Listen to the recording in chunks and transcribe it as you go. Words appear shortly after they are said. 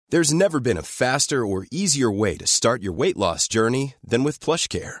There's never been a faster or easier way to start your weight loss journey than with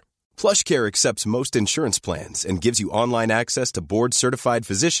PlushCare. PlushCare accepts most insurance plans and gives you online access to board-certified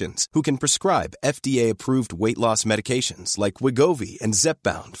physicians who can prescribe FDA-approved weight loss medications like Wegovy and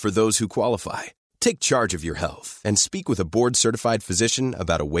Zepbound for those who qualify. Take charge of your health and speak with a board-certified physician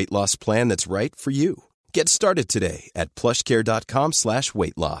about a weight loss plan that's right for you. Get started today at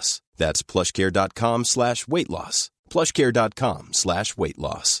plushcare.com/weight loss. That's plushcare.com/weight loss. plushcare.com/weight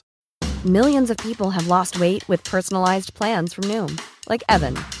loss. Millions of people have lost weight with personalized plans from Noom. Like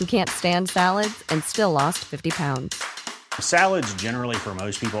Evan, who can't stand salads and still lost 50 pounds. Salads generally for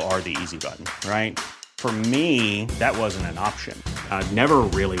most people are the easy button, right? For me, that wasn't an option. I never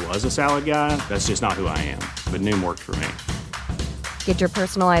really was a salad guy. That's just not who I am. But Noom worked for me. Get your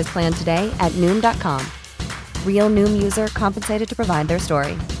personalized plan today at Noom.com. Real Noom user compensated to provide their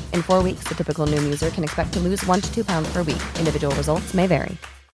story. In 4 weeks, the typical Noom user can expect to lose 1 to 2 pounds per week. Individual results may vary.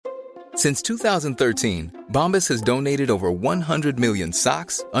 Since 2013, Bombas has donated over 100 million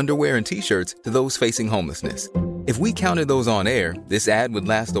socks, underwear, and T-shirts to those facing homelessness. If we counted those on air, this ad would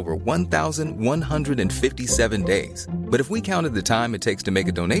last over 1,157 days. But if we counted the time it takes to make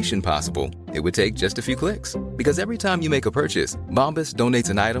a donation possible, it would take just a few clicks. Because every time you make a purchase, Bombas donates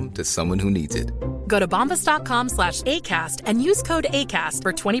an item to someone who needs it. Go to bombas.com/ACAST and use code ACAST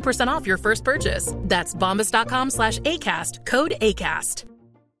for 20% off your first purchase. That's bombas.com/ACAST, code ACAST.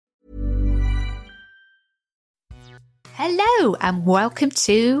 Hello and welcome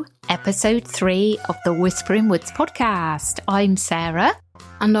to episode 3 of the Whispering Woods podcast. I'm Sarah.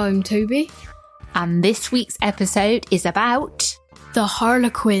 And I'm Toby. And this week's episode is about the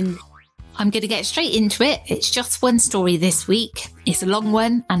Harlequin. I'm going to get straight into it. It's just one story this week. It's a long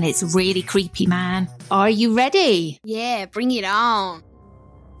one and it's really creepy, man. Are you ready? Yeah, bring it on.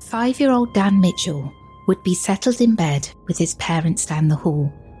 5-year-old Dan Mitchell would be settled in bed with his parents down the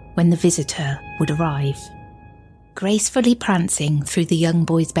hall when the visitor would arrive. Gracefully prancing through the young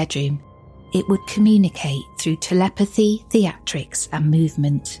boy's bedroom, it would communicate through telepathy, theatrics and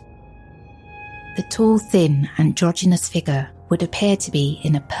movement. The tall, thin, androgynous figure would appear to be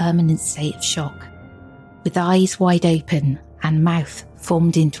in a permanent state of shock, with eyes wide open and mouth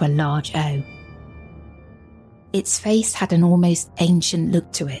formed into a large O. Its face had an almost ancient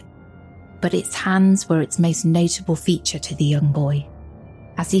look to it, but its hands were its most notable feature to the young boy,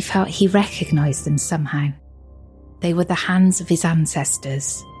 as he felt he recognised them somehow. They were the hands of his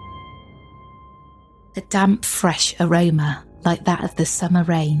ancestors. A damp, fresh aroma, like that of the summer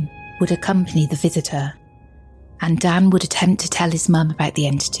rain, would accompany the visitor, and Dan would attempt to tell his mum about the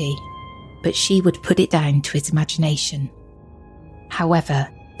entity, but she would put it down to his imagination. However,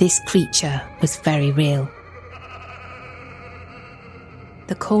 this creature was very real.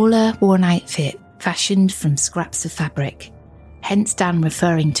 The caller wore an outfit fashioned from scraps of fabric, hence Dan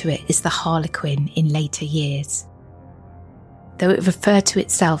referring to it as the Harlequin in later years, though it referred to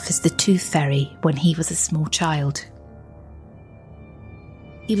itself as the Tooth Fairy when he was a small child.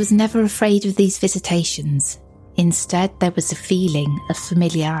 He was never afraid of these visitations. Instead, there was a feeling of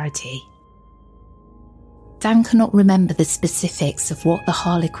familiarity. Dan cannot remember the specifics of what the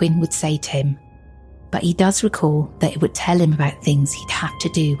Harlequin would say to him, but he does recall that it would tell him about things he'd have to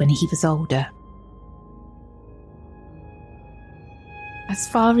do when he was older. As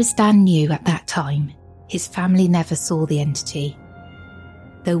far as Dan knew at that time, his family never saw the entity,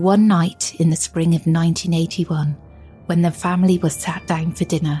 though one night in the spring of 1981, when the family was sat down for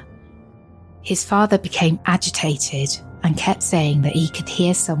dinner, his father became agitated and kept saying that he could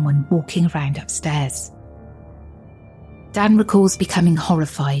hear someone walking around upstairs. Dan recalls becoming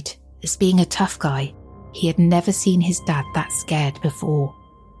horrified, as being a tough guy, he had never seen his dad that scared before.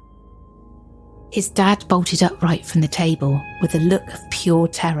 His dad bolted upright from the table with a look of pure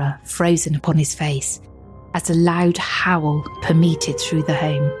terror frozen upon his face, as a loud howl permeated through the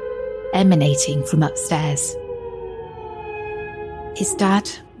home, emanating from upstairs. His dad,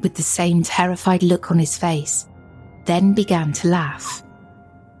 with the same terrified look on his face, then began to laugh.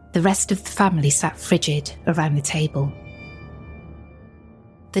 The rest of the family sat frigid around the table.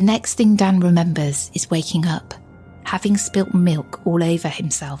 The next thing Dan remembers is waking up, having spilt milk all over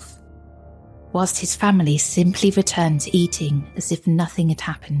himself, whilst his family simply returned to eating as if nothing had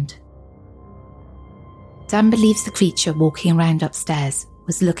happened. Dan believes the creature walking around upstairs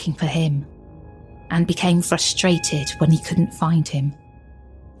was looking for him, and became frustrated when he couldn't find him,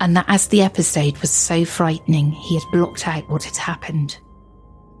 and that as the episode was so frightening, he had blocked out what had happened.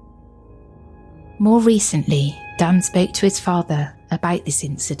 More recently, Dan spoke to his father about this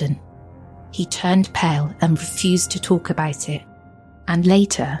incident. He turned pale and refused to talk about it, and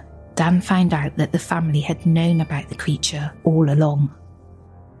later, Dan found out that the family had known about the creature all along.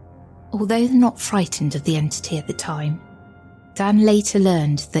 Although not frightened of the entity at the time, Dan later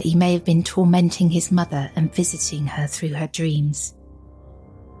learned that he may have been tormenting his mother and visiting her through her dreams.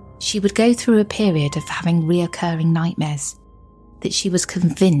 She would go through a period of having reoccurring nightmares that she was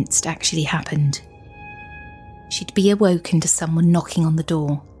convinced actually happened. She'd be awoken to someone knocking on the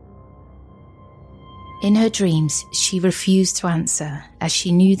door. In her dreams, she refused to answer as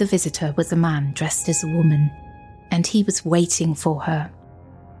she knew the visitor was a man dressed as a woman, and he was waiting for her.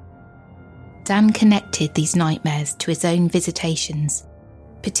 Dan connected these nightmares to his own visitations,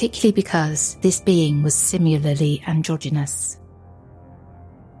 particularly because this being was similarly androgynous.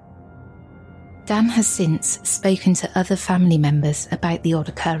 Dan has since spoken to other family members about the odd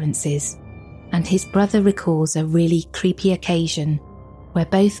occurrences, and his brother recalls a really creepy occasion where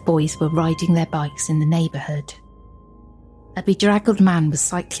both boys were riding their bikes in the neighbourhood. A bedraggled man was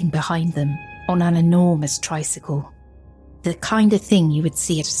cycling behind them on an enormous tricycle, the kind of thing you would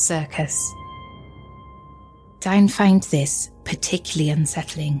see at a circus. Dan found this particularly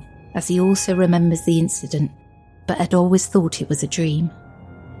unsettling, as he also remembers the incident, but had always thought it was a dream.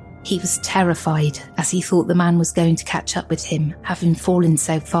 He was terrified as he thought the man was going to catch up with him, having fallen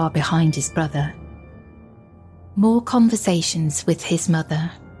so far behind his brother. More conversations with his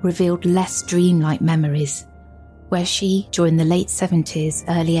mother revealed less dreamlike memories, where she, during the late 70s,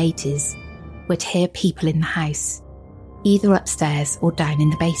 early 80s, would hear people in the house, either upstairs or down in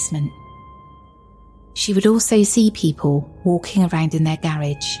the basement. She would also see people walking around in their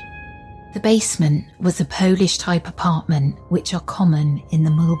garage. The basement was a Polish-type apartment which are common in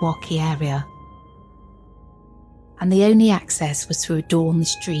the Milwaukee area, and the only access was through a door on the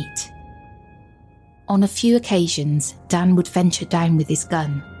street. On a few occasions, Dan would venture down with his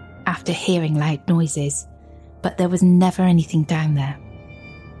gun after hearing loud noises, but there was never anything down there.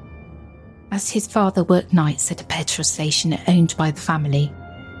 As his father worked nights at a petrol station owned by the family,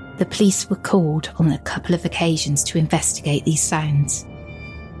 the police were called on a couple of occasions to investigate these sounds.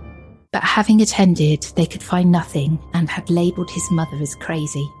 But having attended, they could find nothing and had labelled his mother as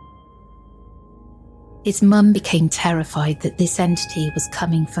crazy. His mum became terrified that this entity was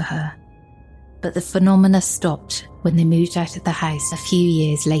coming for her, but the phenomena stopped when they moved out of the house a few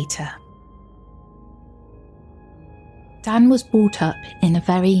years later. Dan was brought up in a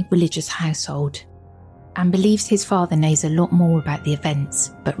very religious household and believes his father knows a lot more about the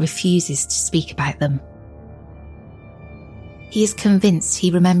events but refuses to speak about them. He is convinced he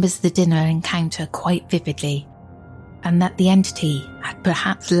remembers the dinner encounter quite vividly, and that the entity had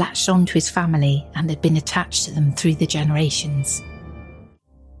perhaps latched onto his family and had been attached to them through the generations.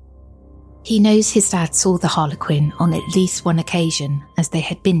 He knows his dad saw the Harlequin on at least one occasion as they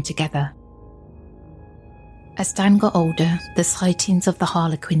had been together. As Dan got older, the sightings of the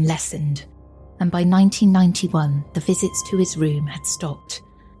Harlequin lessened, and by 1991 the visits to his room had stopped,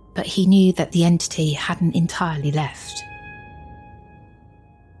 but he knew that the entity hadn't entirely left.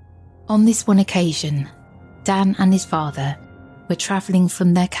 On this one occasion, Dan and his father were travelling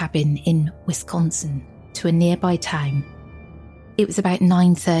from their cabin in Wisconsin to a nearby town. It was about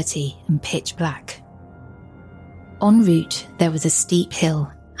 9:30 and pitch black. En route, there was a steep hill,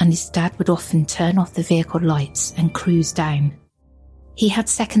 and his dad would often turn off the vehicle lights and cruise down. He had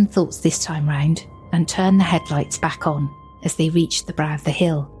second thoughts this time round and turned the headlights back on as they reached the brow of the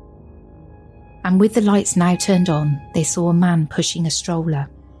hill. And with the lights now turned on, they saw a man pushing a stroller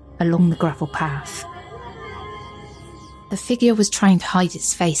along the gravel path. The figure was trying to hide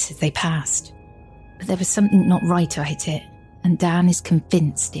its face as they passed, but there was something not right about it, and Dan is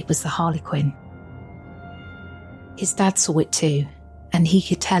convinced it was the Harlequin. His dad saw it too, and he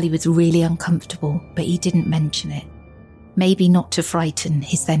could tell he was really uncomfortable, but he didn't mention it. Maybe not to frighten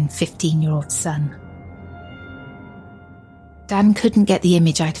his then 15-year-old son. Dan couldn't get the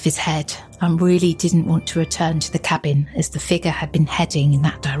image out of his head and really didn't want to return to the cabin as the figure had been heading in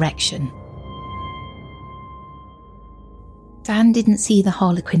that direction. Dan didn't see the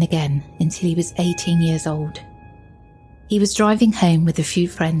Harlequin again until he was 18 years old. He was driving home with a few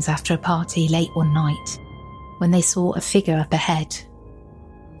friends after a party late one night when they saw a figure up ahead.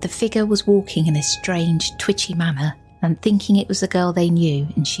 The figure was walking in a strange, twitchy manner, and thinking it was a girl they knew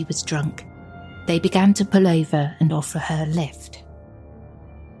and she was drunk, they began to pull over and offer her a lift.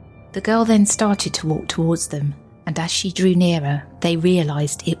 The girl then started to walk towards them, and as she drew nearer, they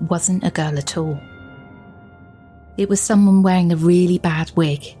realised it wasn't a girl at all. It was someone wearing a really bad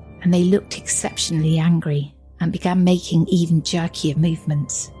wig, and they looked exceptionally angry and began making even jerkier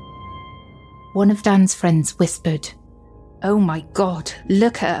movements. One of Dan's friends whispered, "Oh my God,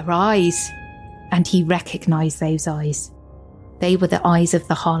 look at her eyes!" And he recognised those eyes. They were the eyes of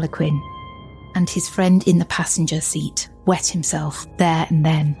the Harlequin, and his friend in the passenger seat wet himself there and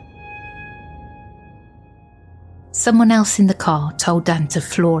then. Someone else in the car told Dan to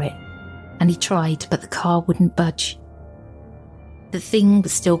floor it, and he tried, but the car wouldn't budge. The thing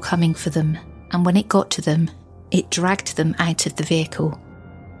was still coming for them, and when it got to them, it dragged them out of the vehicle.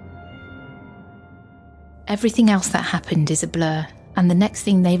 Everything else that happened is a blur, and the next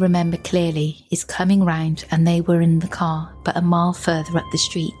thing they remember clearly is coming round and they were in the car, but a mile further up the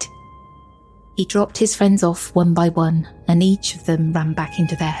street. He dropped his friends off one by one, and each of them ran back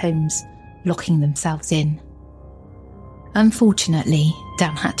into their homes, locking themselves in. Unfortunately,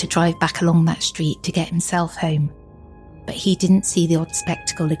 Dan had to drive back along that street to get himself home, but he didn't see the odd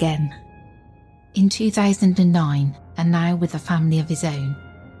spectacle again. In 2009, and now with a family of his own,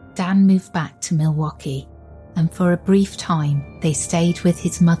 Dan moved back to Milwaukee, and for a brief time they stayed with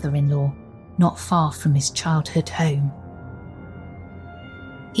his mother-in-law, not far from his childhood home.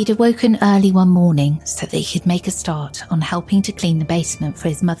 He'd awoken early one morning so that he could make a start on helping to clean the basement for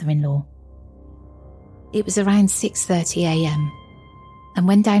his mother-in-law. It was around 6:30 a.m, and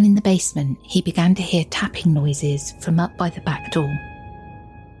when down in the basement he began to hear tapping noises from up by the back door.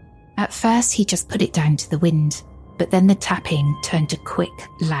 At first he just put it down to the wind, but then the tapping turned to quick,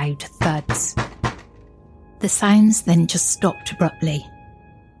 loud thuds. The sounds then just stopped abruptly.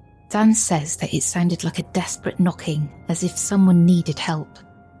 Dan says that it sounded like a desperate knocking, as if someone needed help.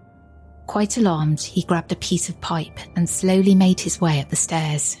 Quite alarmed, he grabbed a piece of pipe and slowly made his way up the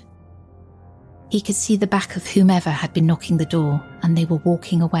stairs. He could see the back of whomever had been knocking the door, and they were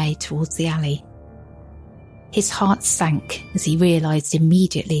walking away towards the alley. His heart sank as he realised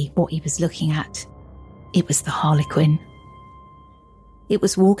immediately what he was looking at. It was the Harlequin. It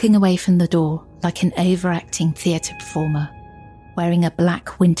was walking away from the door like an overacting theatre performer, wearing a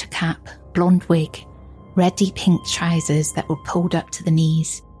black winter cap, blonde wig, reddy pink trousers that were pulled up to the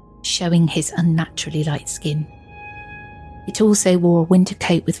knees, showing his unnaturally light skin. It also wore a winter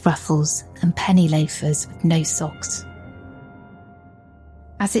coat with ruffles and penny loafers with no socks.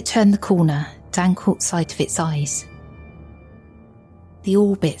 As it turned the corner, Dan caught sight of its eyes. The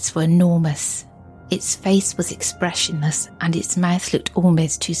orbits were enormous. Its face was expressionless and its mouth looked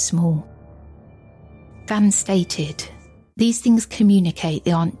almost too small. Dan stated, "These things communicate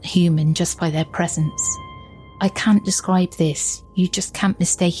they aren't human just by their presence. I can't describe this, you just can't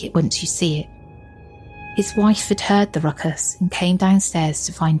mistake it once you see it." His wife had heard the ruckus and came downstairs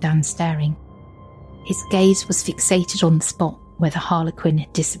to find Dan staring. His gaze was fixated on the spot where the Harlequin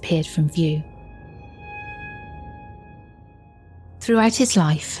had disappeared from view. Throughout his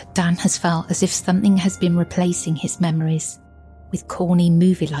life, Dan has felt as if something has been replacing his memories with corny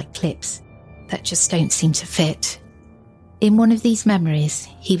movie-like clips that just don't seem to fit. In one of these memories,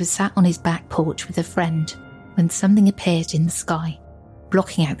 he was sat on his back porch with a friend when something appeared in the sky,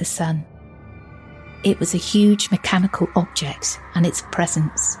 blocking out the sun. It was a huge mechanical object, and its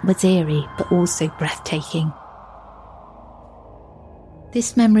presence was eerie but also breathtaking.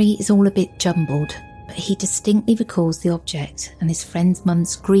 This memory is all a bit jumbled, but he distinctly recalls the object and his friend's mum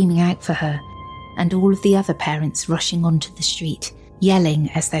screaming out for her, and all of the other parents rushing onto the street, yelling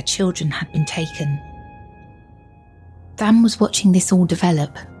as their children had been taken. Dan was watching this all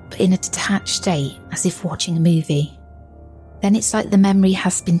develop, but in a detached state, as if watching a movie. Then it's like the memory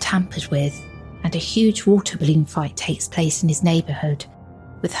has been tampered with, and a huge water balloon fight takes place in his neighbourhood,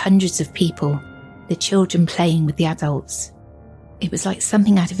 with hundreds of people, the children playing with the adults. It was like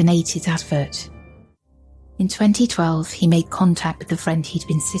something out of an 80s advert. In 2012, he made contact with the friend he'd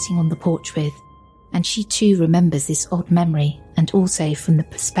been sitting on the porch with, and she too remembers this odd memory, and also from the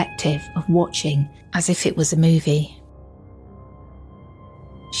perspective of watching as if it was a movie.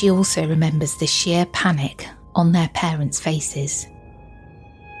 She also remembers the sheer panic on their parents' faces.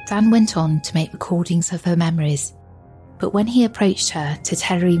 Dan went on to make recordings of her memories, but when he approached her to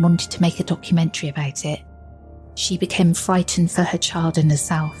tell her he wanted to make a documentary about it, she became frightened for her child and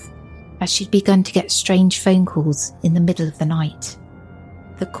herself, as she'd begun to get strange phone calls in the middle of the night.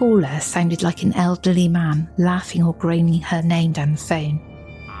 The caller sounded like an elderly man laughing or groaning her name down the phone.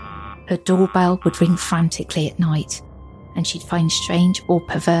 Her doorbell would ring frantically at night, and she'd find strange or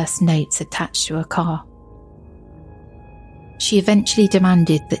perverse notes attached to her car. She eventually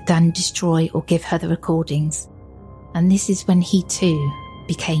demanded that Dan destroy or give her the recordings, and this is when he too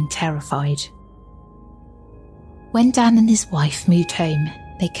became terrified. When Dan and his wife moved home,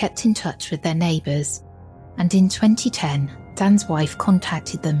 they kept in touch with their neighbours, and in 2010, Dan's wife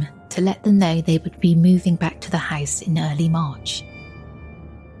contacted them to let them know they would be moving back to the house in early March.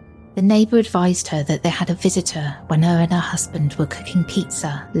 The neighbour advised her that they had a visitor when her and her husband were cooking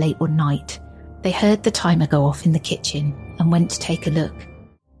pizza late one night. They heard the timer go off in the kitchen and went to take a look,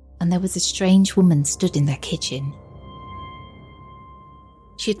 and there was a strange woman stood in their kitchen.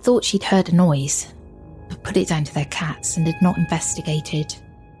 She had thought she'd heard a noise, but put it down to their cats and had not investigated.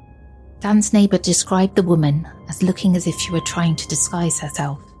 Dan's neighbour described the woman as looking as if she were trying to disguise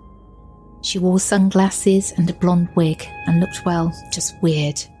herself. She wore sunglasses and a blonde wig and looked, well, just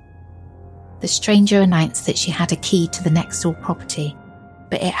weird. The stranger announced that she had a key to the next door property,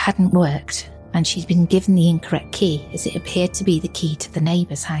 but it hadn't worked, and she'd been given the incorrect key as it appeared to be the key to the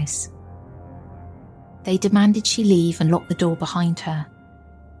neighbour's house. They demanded she leave and lock the door behind her.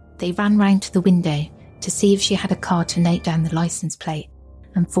 They ran round to the window to see if she had a card to note down the licence plate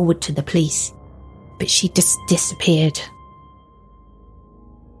and forward to the police, but she just disappeared.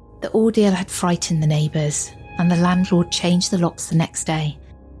 The ordeal had frightened the neighbours, and the landlord changed the locks the next day,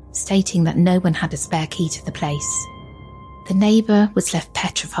 stating that no one had a spare key to the place. The neighbour was left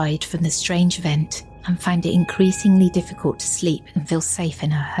petrified from the strange event and found it increasingly difficult to sleep and feel safe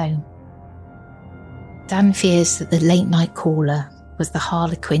in her home. Dan fears that the late-night caller was the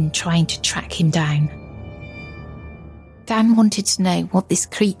Harlequin trying to track him down. Dan wanted to know what this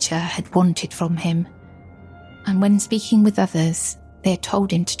creature had wanted from him, and when speaking with others, they had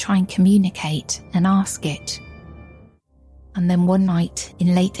told him to try and communicate and ask it. And then one night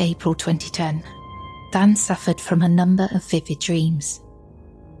in late April 2010, Dan suffered from a number of vivid dreams.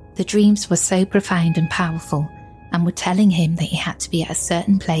 The dreams were so profound and powerful and were telling him that he had to be at a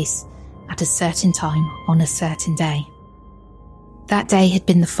certain place at a certain time on a certain day. That day had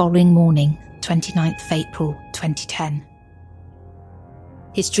been the following morning, 29th of April 2010.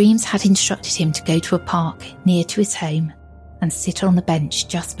 His dreams had instructed him to go to a park near to his home and sit on a bench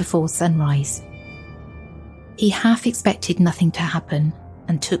just before sunrise. He half expected nothing to happen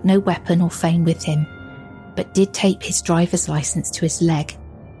and took no weapon or phone with him, but did tape his driver's licence to his leg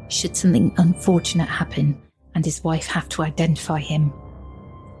should something unfortunate happen and his wife have to identify him.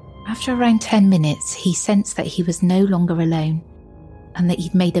 After around 10 minutes, he sensed that he was no longer alone and that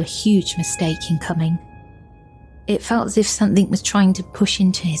he'd made a huge mistake in coming. It felt as if something was trying to push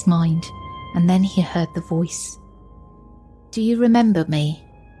into his mind, and then he heard the voice. "Do you remember me?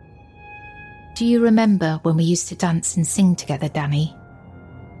 Do you remember when we used to dance and sing together, Danny?"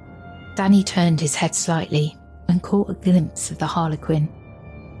 Danny turned his head slightly and caught a glimpse of the Harlequin.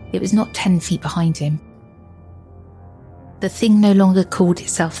 It was not 10 feet behind him. The thing no longer called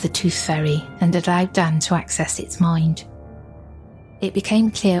itself the Tooth Fairy and allowed Dan to access its mind. It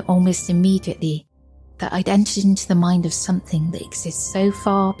became clear almost immediately that I'd entered into the mind of something that exists so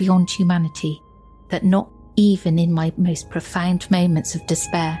far beyond humanity that not even in my most profound moments of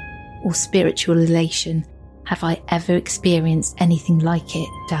despair or spiritual elation have I ever experienced anything like it,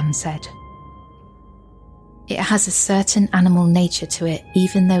 Dan said. It has a certain animal nature to it,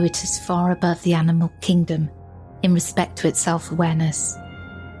 even though it is far above the animal kingdom in respect to its self-awareness.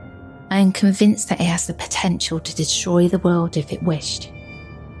 I am convinced that it has the potential to destroy the world if it wished.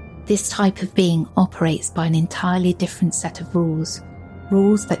 This type of being operates by an entirely different set of rules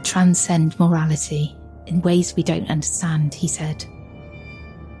that transcend morality in ways we don't understand, he said.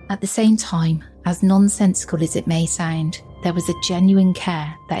 At the same time, as nonsensical as it may sound, there was a genuine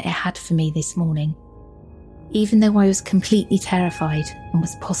care that it had for me this morning. Even though I was completely terrified and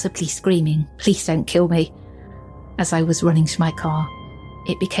was possibly screaming, "Please don't kill me," as I was running to my car,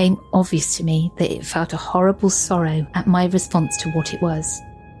 it became obvious to me that it felt a horrible sorrow at my response to what it was.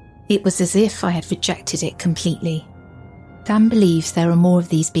 It was as if I had rejected it completely. Dan believes there are more of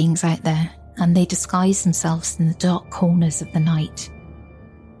these beings out there, and they disguise themselves in the dark corners of the night.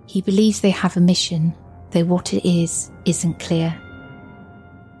 He believes they have a mission, though what it is isn't clear.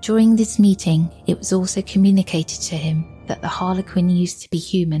 During this meeting, it was also communicated to him that the Harlequin used to be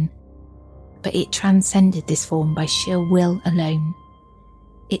human, but it transcended this form by sheer will alone.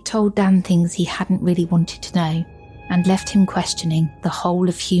 It told Dan things he hadn't really wanted to know, and left him questioning the whole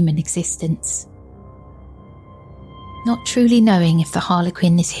of human existence. Not truly knowing if the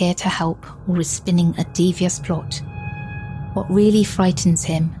Harlequin is here to help or is spinning a devious plot, what really frightens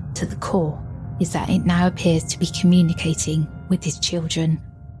him to the core is that it now appears to be communicating with his children.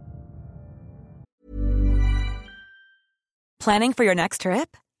 Planning for your next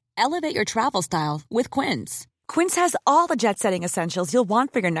trip? Elevate your travel style with Quince. Quince has all the jet-setting essentials you'll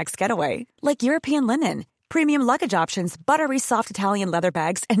want for your next getaway, like European linen, premium luggage options, buttery soft Italian leather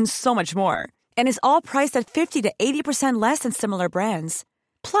bags, and so much more. And is all priced at 50 to 80% less than similar brands.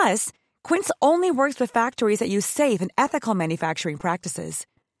 Plus, Quince only works with factories that use safe and ethical manufacturing practices.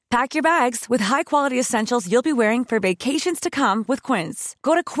 Pack your bags with high-quality essentials you'll be wearing for vacations to come with Quince.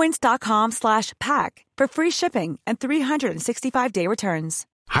 Go to quince.com/pack for free shipping and 365-day returns.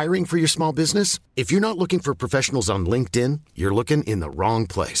 Hiring for your small business? If you're not looking for professionals on LinkedIn, you're looking in the wrong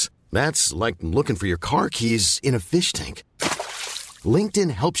place. That's like looking for your car keys in a fish tank. LinkedIn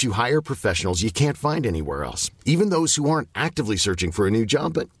helps you hire professionals you can't find anywhere else, even those who aren't actively searching for a new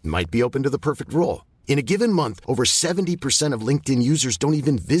job but might be open to the perfect role. In a given month, over 70% of LinkedIn users don't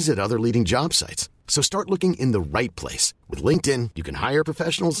even visit other leading job sites. So start looking in the right place. With LinkedIn, you can hire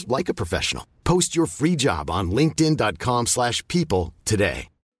professionals like a professional. Post your free job on linkedin.com/people today.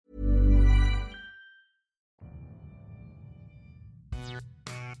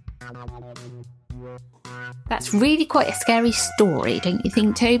 That's really quite a scary story, don't you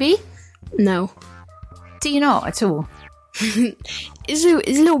think, Toby? No. Do you not at all? It's a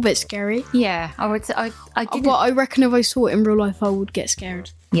little bit scary. Yeah, I would say I didn't. But I reckon if I saw it in real life, I would get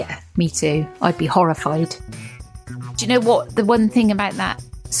scared. Yeah, me too. I'd be horrified. Do you know what? The one thing about that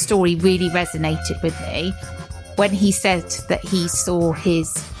story really resonated with me when he said that he saw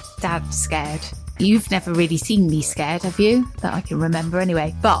his dad scared. You've never really seen me scared, have you? That I can remember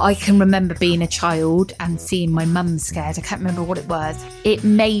anyway. But I can remember being a child and seeing my mum scared. I can't remember what it was. It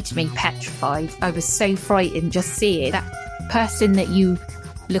made me petrified. I was so frightened just seeing that person that you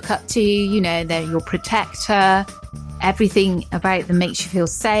look up to, you know, they're your protector. Everything about them makes you feel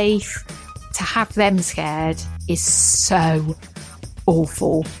safe. To have them scared is so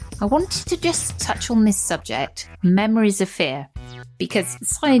awful. I wanted to just touch on this subject, memories of fear, because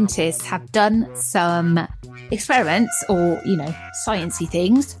scientists have done some experiments or, you know, sciencey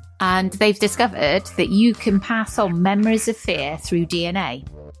things, and they've discovered that you can pass on memories of fear through DNA.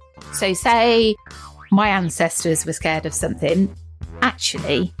 So say my ancestors were scared of something.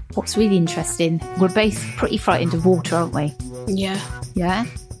 Actually, what's really interesting, we're both pretty frightened of water, aren't we? Yeah. Yeah?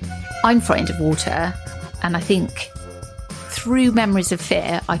 I'm frightened of water, and I think through memories of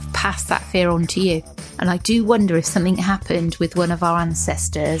fear, I've passed that fear on to you. And I do wonder if something happened with one of our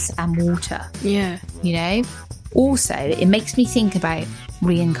ancestors and water. Yeah. You know? Also, it makes me think about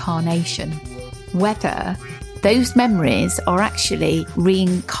reincarnation. Whether those memories are actually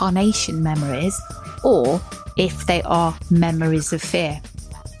reincarnation memories or if they are memories of fear.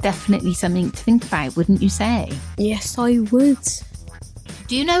 Definitely something to think about, wouldn't you say? Yes, I would.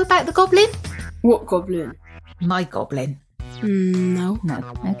 Do you know about the goblin? What goblin? My goblin. No.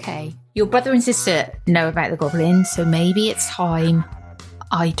 No. Okay. Your brother and sister know about the goblin, so maybe it's time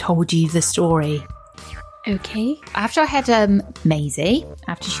I told you the story. Okay. After I had Maisie,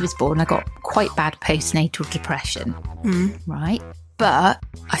 after she was born, I got quite bad postnatal depression. Right? But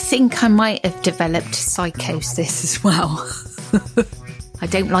I think I might have developed psychosis as well. I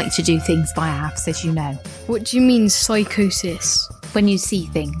don't like to do things by halves, as you know. What do you mean, psychosis? When you see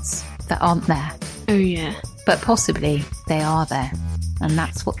things that aren't there. Oh, yeah. But possibly they are there. And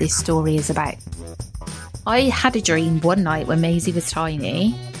that's what this story is about. I had a dream one night when Maisie was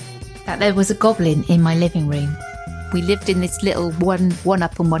tiny that there was a goblin in my living room. We lived in this little one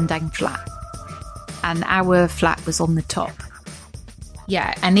up and one down flat. And our flat was on the top.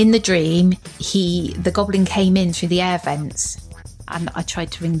 Yeah, and in the dream, the goblin came in through the air vents. And I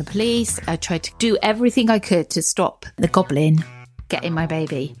tried to ring the police. I tried to do everything I could to stop the goblin getting my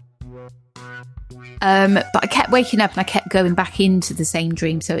baby. But I kept waking up and I kept going back into the same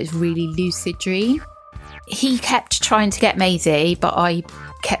dream. So it was a really lucid dream. He kept trying to get Maisie, but I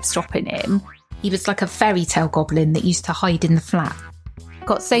kept stopping him. He was like a fairy tale goblin that used to hide in the flat. It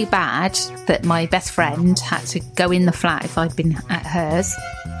got so bad that my best friend had to go in the flat if I'd been at hers.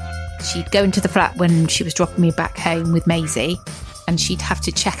 She'd go into the flat when she was dropping me back home with Maisie, and she'd have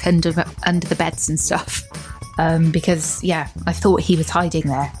to check under the beds and stuff. Because, yeah, I thought he was hiding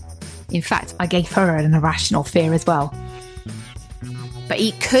there. In fact, I gave her an irrational fear as well. But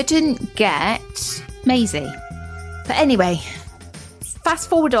he couldn't get Maisie. But anyway, fast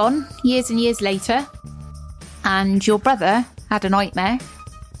forward on, years and years later, and your brother had a nightmare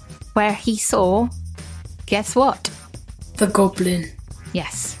where he saw, guess what? The goblin.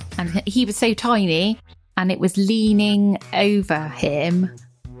 Yes, and he was so tiny, and it was leaning over him.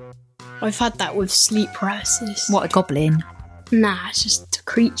 I've had that with sleep paralysis. What, a goblin? Nah, it's just a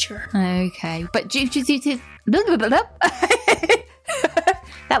creature. Okay, but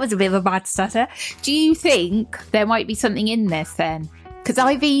that was a bit of a bad stutter. Do you think there might be something in this then? Because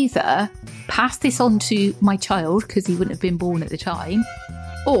I've either passed this on to my child, because he wouldn't have been born at the time,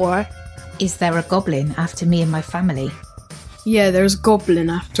 or is there a goblin after me and my family? Yeah, there's a goblin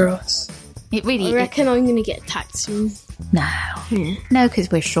after us. It really... I reckon I'm going to get attacked soon. No. Yeah. No,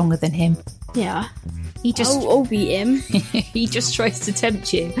 because we're stronger than him. Yeah. He just... I'll beat him. He just tries to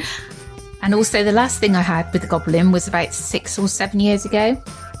tempt you. And also the last thing I had with the goblin was about 6 or 7 years ago,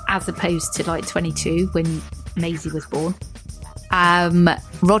 as opposed to like 22 when Maisie was born.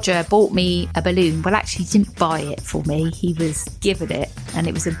 Roger bought me a balloon. Well, actually, he didn't buy it for me. He was given it, and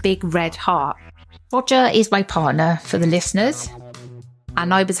it was a big red heart. Roger is my partner, for the listeners.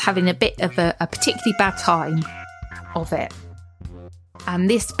 and I was having a bit of a particularly bad time of it. And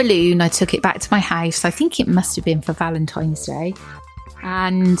this balloon, I took it back to my house. I think it must have been for Valentine's Day.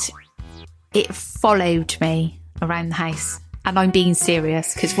 And it followed me around the house. And I'm being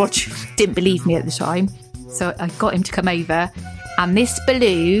serious because Roger didn't believe me at the time. So I got him to come over. And this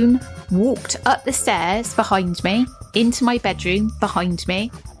balloon walked up the stairs behind me, into my bedroom behind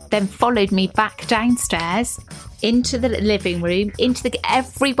me, then followed me back downstairs, into the living room,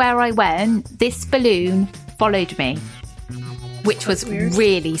 everywhere I went, this balloon followed me. Which was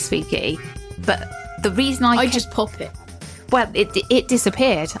really spooky. But the reason I just pop it. Well, it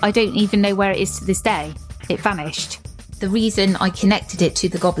disappeared. I don't even know where it is to this day. It vanished. The reason I connected it to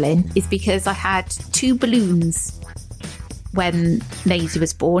the goblin is because I had 2 balloons when Maisie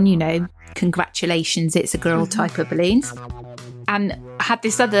was born, you know, congratulations, it's a girl type of balloons. And I had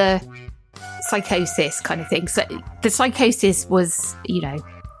this other psychosis kind of thing. So the psychosis was, you know,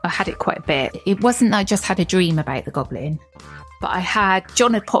 I had it quite a bit. It wasn't that I just had a dream about the goblin. But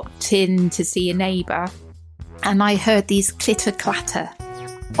John had popped in to see a neighbour and I heard these clitter-clatter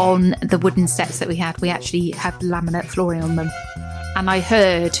on the wooden steps that we had. We actually had laminate flooring on them. And I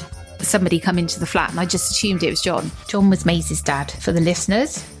heard somebody come into the flat and I just assumed it was John. John was Maisie's dad, for the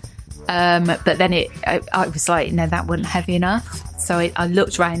listeners. But then I was like, no, that wasn't heavy enough. So I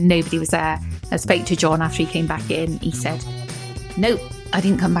looked around, nobody was there. I spoke to John after he came back in. He said, nope, I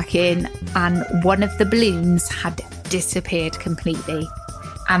didn't come back in. And one of the balloons had disappeared completely,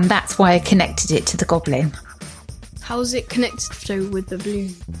 and that's why I connected it to the goblin. How's it connected with the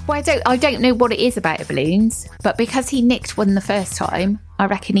balloon? Well, I don't know what it is about the balloons, but because he nicked one the first time, I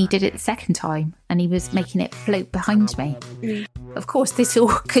reckon he did it the second time, and he was making it float behind me. Of course, this all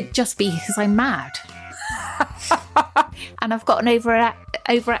could just be because I'm mad, and I've got an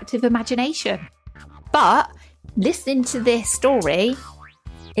overactive imagination. But listening to this story,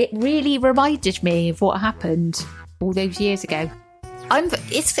 it really reminded me of what happened all those years ago.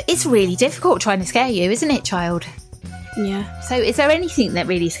 It's really difficult trying to scare you, isn't it, child? Yeah. So is there anything that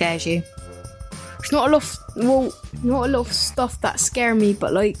really scares you? It's not a lot of stuff that scare me,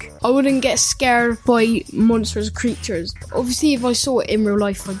 but like I wouldn't get scared by monsters or creatures. Obviously, if I saw it in real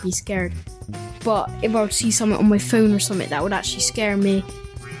life, I'd be scared. But if I would see something on my phone or something that would actually scare me,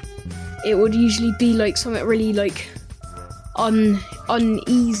 it would usually be like something really like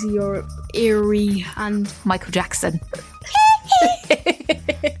uneasy or eerie, and Michael Jackson.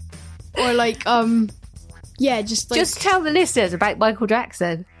 Or like just tell the listeners about Michael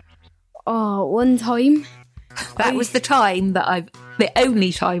Jackson. Oh, one time that was the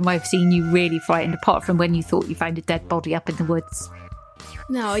only time I've seen you really frightened, apart from when you thought you found a dead body up in the woods.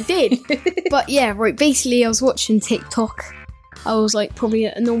 No, I did. But yeah, right, basically I was watching TikTok. I was like probably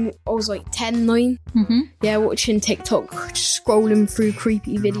I was like 10, 9. Mm-hmm. Yeah, watching TikTok, just scrolling through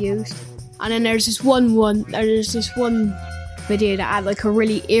creepy videos. And then there's this one video that had like a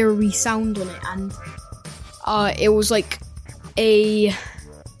really eerie sound on it, and it was like an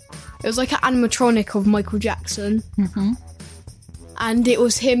animatronic of Michael Jackson. Mm-hmm. And it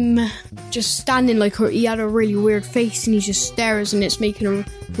was him just standing he had a really weird face, and he just stares, and it's making a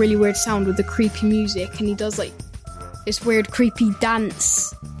really weird sound with the creepy music, and he does like this weird creepy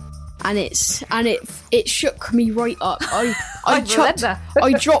dance, and it shook me right up. I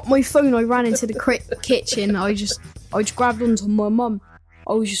dropped my phone. I ran into the kitchen. I just grabbed onto my mum.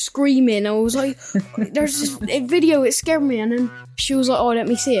 I was just screaming. I was like, "There's this video. It scared me." And then she was like, "Oh, let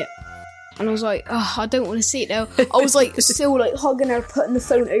me see it." And I was like, "Oh, I don't want to see it now." I was like still like hugging her, putting the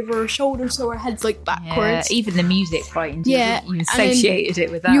phone over her shoulder so her head's like backwards. Yeah, even the music frightened you. Yeah, you associated it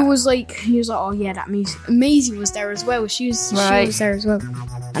with that. He was like, "Oh yeah, that music." Maisie was there as well. She was there as well,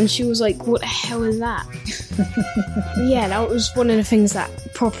 and she was like, "What the hell is that?" Yeah, that was one of the things that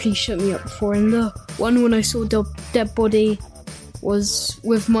properly shook me up before. And the one when I saw the dead body was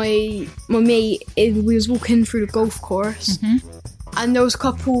with my mate. We was walking through the golf course. Mm-hmm. And there was a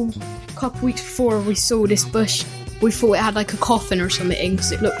couple weeks before we saw this bush. We thought it had like a coffin or something,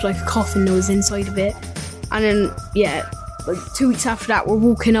 because it looked like a coffin that was inside of it. And then, yeah, like 2 weeks after that, we're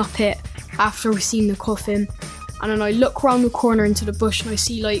walking up it after we've seen the coffin. And then I look around the corner into the bush, and I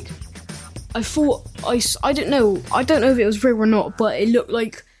see like, I don't know if it was real or not, but it looked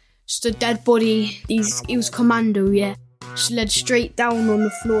like just a dead body. He was commando, yeah. Just led straight down on the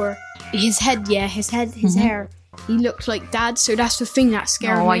floor. His head, his mm-hmm. hair. He looked like Dad, so that's the thing that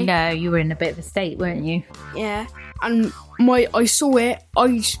scared me. Oh, I know. You were in a bit of a state, weren't you? Yeah. And I saw it,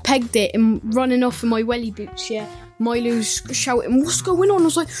 I just pegged it and running off in my welly boots, yeah. Milo's shouting, "What's going on?" I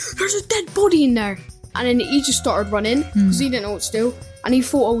was like, "There's a dead body in there." And then he just started running, because he didn't know what to do. And he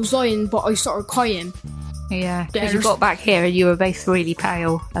thought I was lying, but I started crying. Yeah, because you got back here and you were both really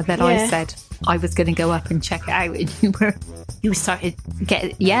pale, and then I said I was going to go up and check it out, and you started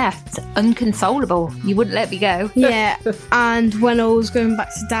getting it's inconsolable. You wouldn't let me go. Yeah, and when I was going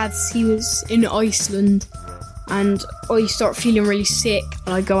back to Dad's, he was in Iceland, and I start feeling really sick,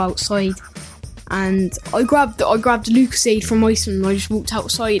 and I go outside, and I grabbed a Lucasade from Iceland, and I just walked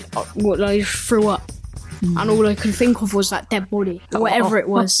outside, and I just threw up, and all I could think of was that dead body, whatever it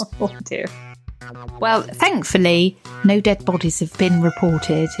was. Oh dear. Well, thankfully, no dead bodies have been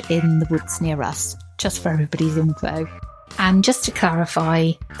reported in the woods near us, just for everybody's info. And just to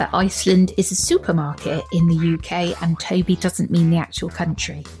clarify, that Iceland is a supermarket in the UK, and Toby doesn't mean the actual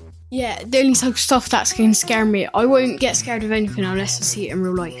country. Yeah, the only type of stuff that's going to scare me, I won't get scared of anything unless I see it in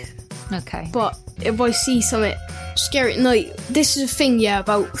real life. Okay. But if I see something scary at night, this is a thing,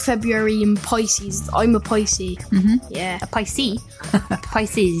 about February and Pisces. I'm a Pisces. Mm-hmm. Yeah. A Pisces?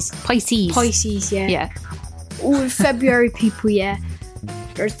 Pisces, yeah. Yeah. All the February people,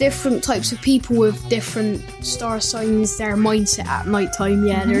 There's different types of people with different star signs, their mindset at night time,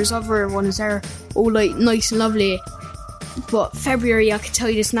 There's other ones that are all like nice and lovely. But February, I can tell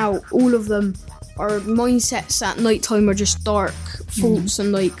you this now, all of them are mindsets at night time are just dark thoughts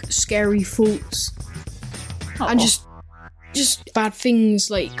and like scary thoughts. And just bad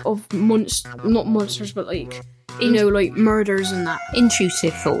things like of not monsters, but like like murders and that.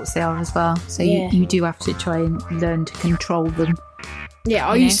 Intrusive thoughts they are as well. So you do have to try and learn to control them. Yeah,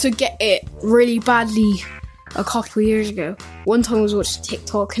 I used to get it really badly a couple of years ago. One time I was watching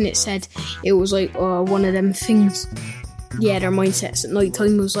TikTok and it said it was like one of them things. Yeah, their mindsets at night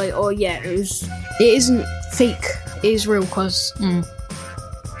time was like, it isn't fake, it is real, because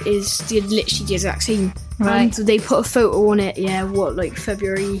it's literally the exact same. Right. And they put a photo on it, like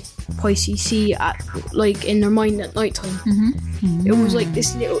February Pisces see at like in their mind at night time. Mm-hmm. It was like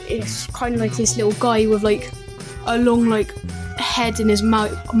it's kind of like this little guy with like a long like head, and his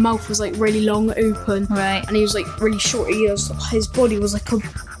mouth was like really long open, right? And he was like really short. His body was like a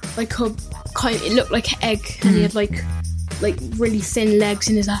kind. It looked like an egg, and he had like really thin legs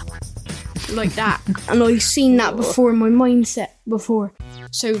in his like that. And I've seen that before in my mindset before,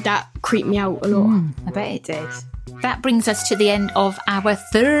 so that creeped me out a lot. I bet it did. That brings us to the end of our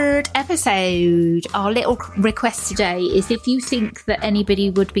third episode. Our little request today is if you think that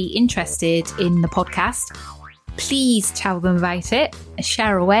anybody would be interested in the podcast, please tell them about it,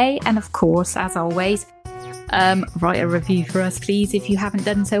 share away, and of course, as always, write a review for us, please, if you haven't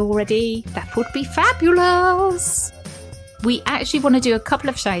done so already. That would be fabulous. We actually want to do a couple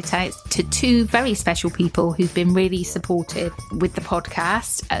of shout outs to two very special people who've been really supportive with the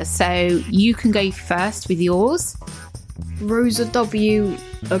podcast. So you can go first with yours. Rosa W,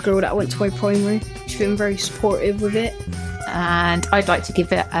 a girl that went to my primary. She's been very supportive with it. And I'd like to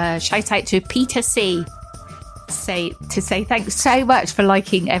give a shout out to Peter C. To say thanks so much for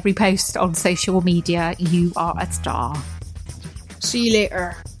liking every post on social media. You are a star. See you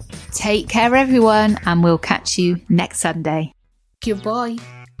later. Take care, everyone, and we'll catch you next Sunday. Goodbye.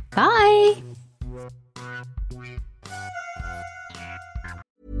 Bye.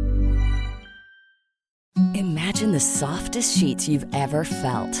 Imagine the softest sheets you've ever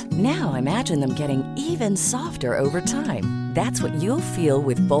felt. Now imagine them getting even softer over time. That's what you'll feel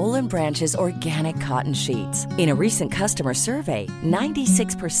with Boll & Branch's organic cotton sheets. In a recent customer survey,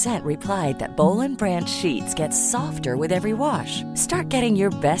 96% replied that Boll & Branch sheets get softer with every wash. Start getting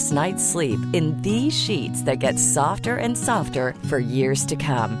your best night's sleep in these sheets that get softer and softer for years to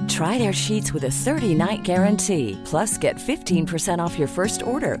come. Try their sheets with a 30-night guarantee. Plus, get 15% off your first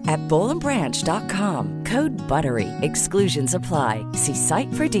order at bollandbranch.com. Code BUTTERY. Exclusions apply. See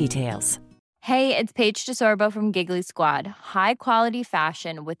site for details. Hey, it's Paige DeSorbo from Giggly Squad. High quality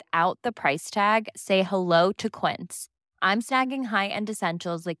fashion without the price tag. Say hello to Quince. I'm snagging high-end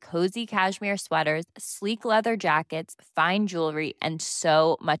essentials like cozy cashmere sweaters, sleek leather jackets, fine jewelry, and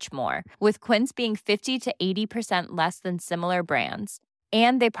so much more. With Quince being 50 to 80% less than similar brands.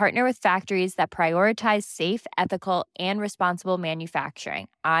 And they partner with factories that prioritize safe, ethical, and responsible manufacturing.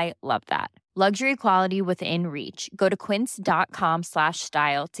 I love that. Luxury quality within reach. Go to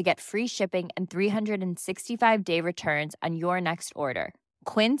quince.com/style to get free shipping and 365-day returns on your next order.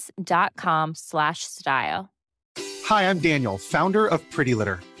 Quince.com/style. Hi, I'm Daniel, founder of Pretty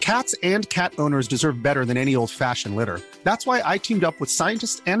Litter. Cats and cat owners deserve better than any old-fashioned litter. That's why I teamed up with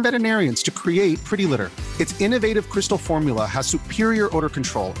scientists and veterinarians to create Pretty Litter. Its innovative crystal formula has superior odor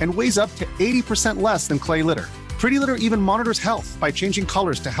control and weighs up to 80% less than clay litter. Pretty Litter even monitors health by changing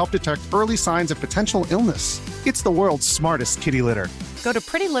colors to help detect early signs of potential illness. It's the world's smartest kitty litter. Go to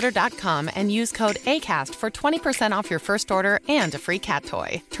prettylitter.com and use code ACAST for 20% off your first order and a free cat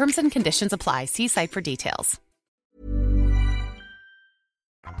toy. Terms and conditions apply. See site for details.